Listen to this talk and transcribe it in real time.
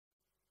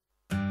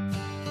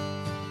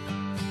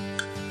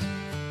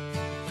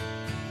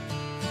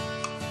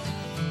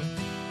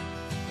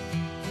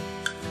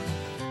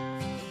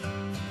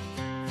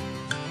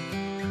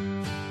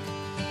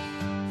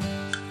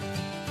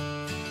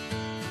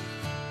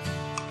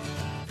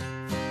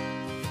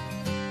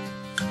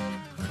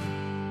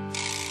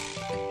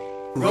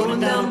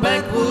rolling down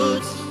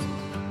backwoods,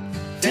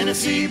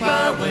 Tennessee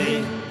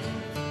byway.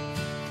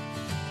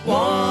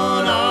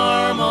 One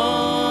arm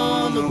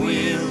on the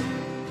wheel,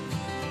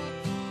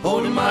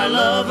 holding my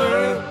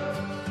lover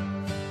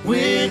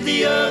with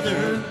the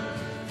other.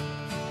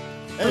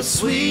 A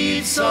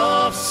sweet,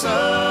 soft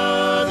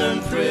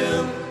southern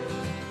thrill.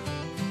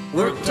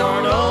 Worked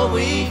hard all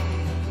week,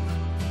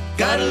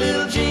 got a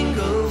little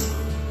jingle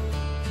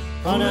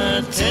on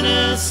a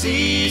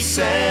Tennessee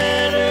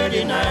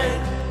Saturday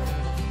night.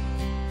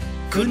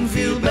 Couldn't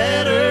feel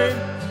better,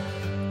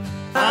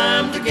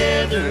 I'm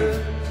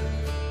together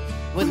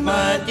with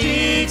my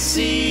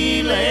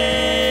Dixieland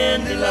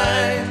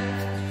delight.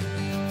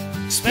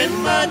 Spend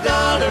my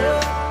dollar,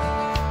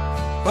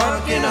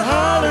 park in a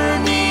holler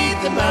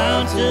 'neath the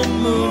mountain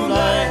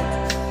moonlight.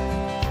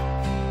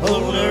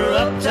 Hold her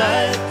up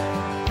tight,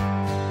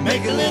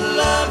 make a little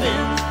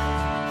loving,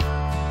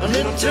 a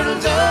little turtle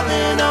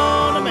doving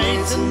on a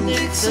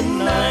Mason-Dixon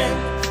night.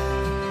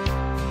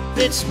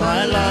 It's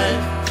my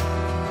life,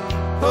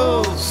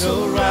 oh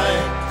so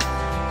right,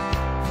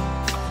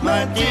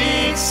 my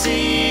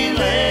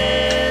Dixieland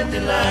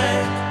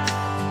delight.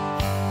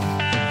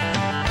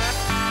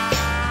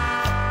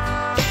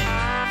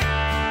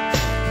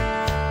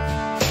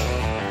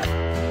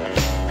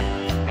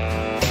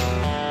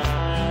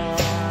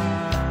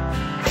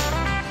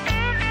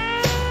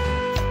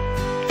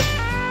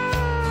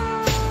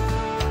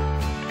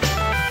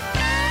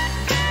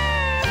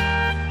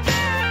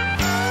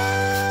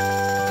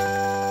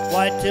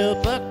 White-tailed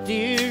buck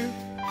deer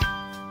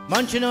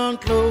munching on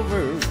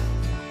clover,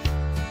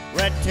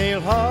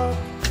 rat-tailed hawk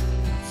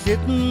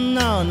sitting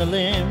on the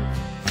limb,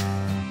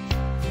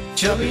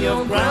 chubby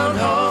old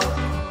groundhog,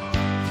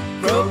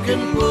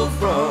 broken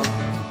bullfrog,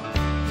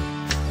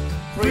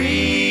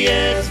 free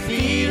as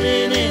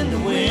feeling in the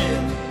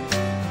wind.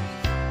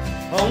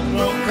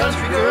 Homegrown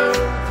country girl,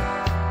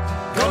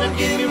 gonna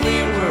give me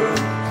real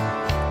world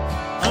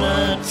on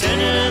a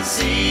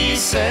Tennessee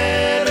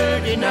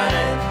Saturday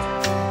night.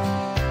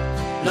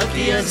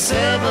 Lucky as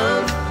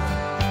 7,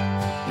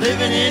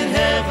 living in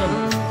heaven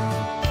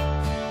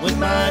with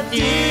my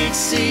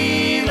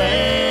Dixieland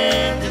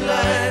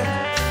delight.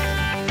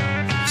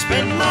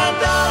 Spend my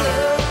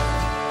dollar,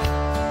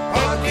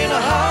 park in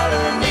a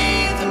holler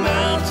 'neath the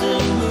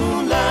mountain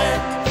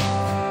moonlight.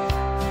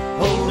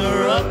 Hold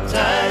her up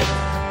tight,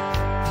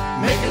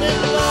 make a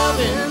little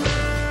loving,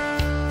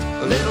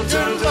 a little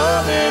turtle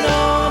doving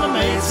on a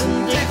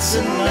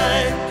Mason-Dixon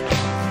night.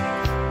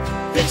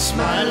 It's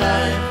my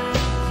life,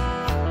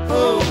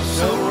 oh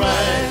so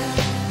right,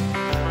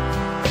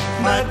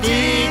 my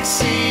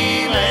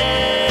Dixieland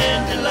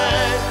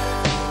delight.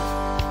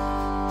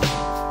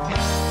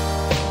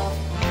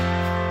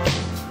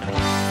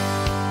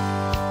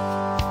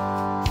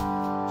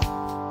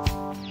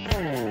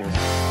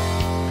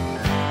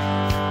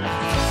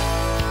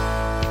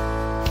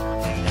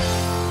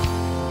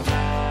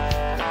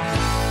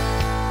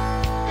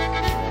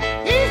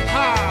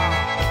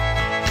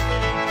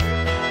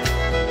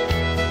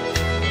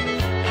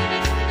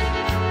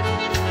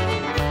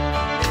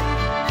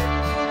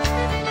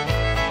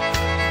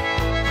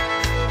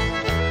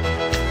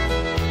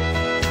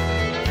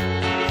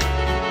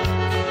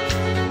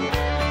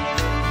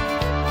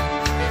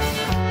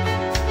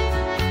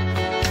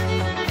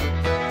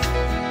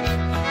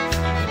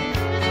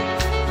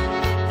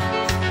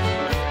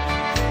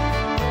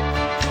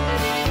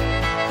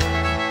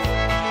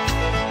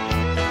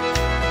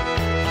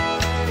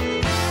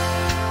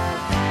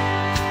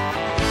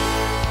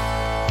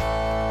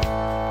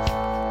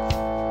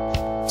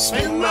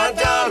 Spend my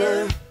dollar,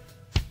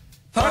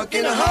 park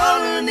in a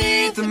holler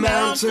 'neath the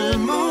mountain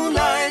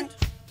moonlight.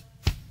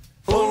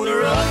 Hold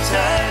her up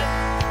tight,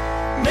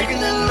 make a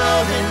little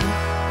loving,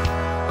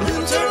 a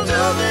little turtle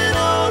doving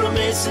on a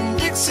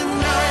Mason-Dixon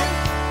night.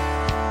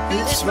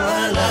 It's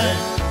my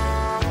life,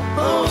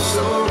 oh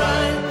so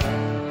right,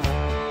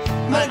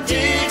 my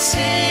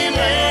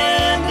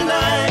Dixieland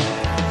delight.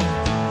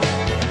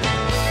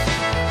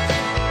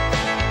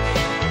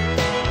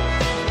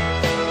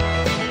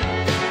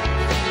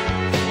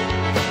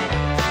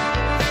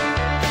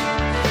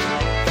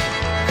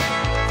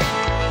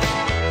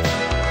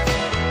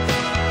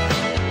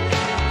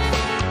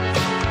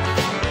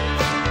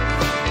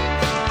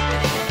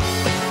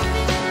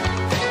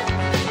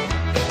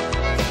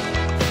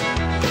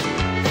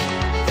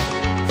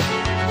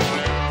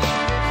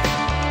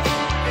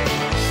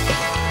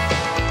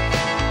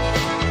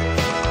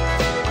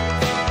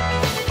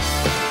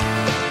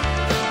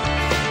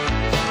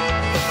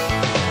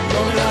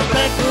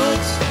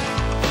 Backwoods,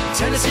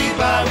 Tennessee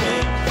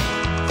byway.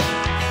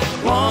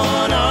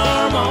 One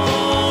arm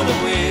on the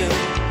wheel,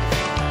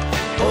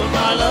 hold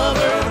my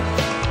lover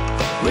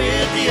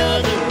with the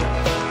other.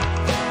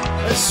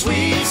 A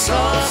sweet,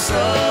 soft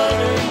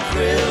southern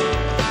thrill.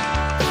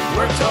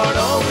 Worked hard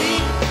all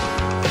week,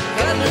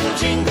 got a little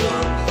jingle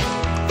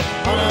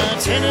on a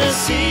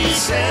Tennessee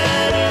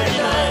Saturday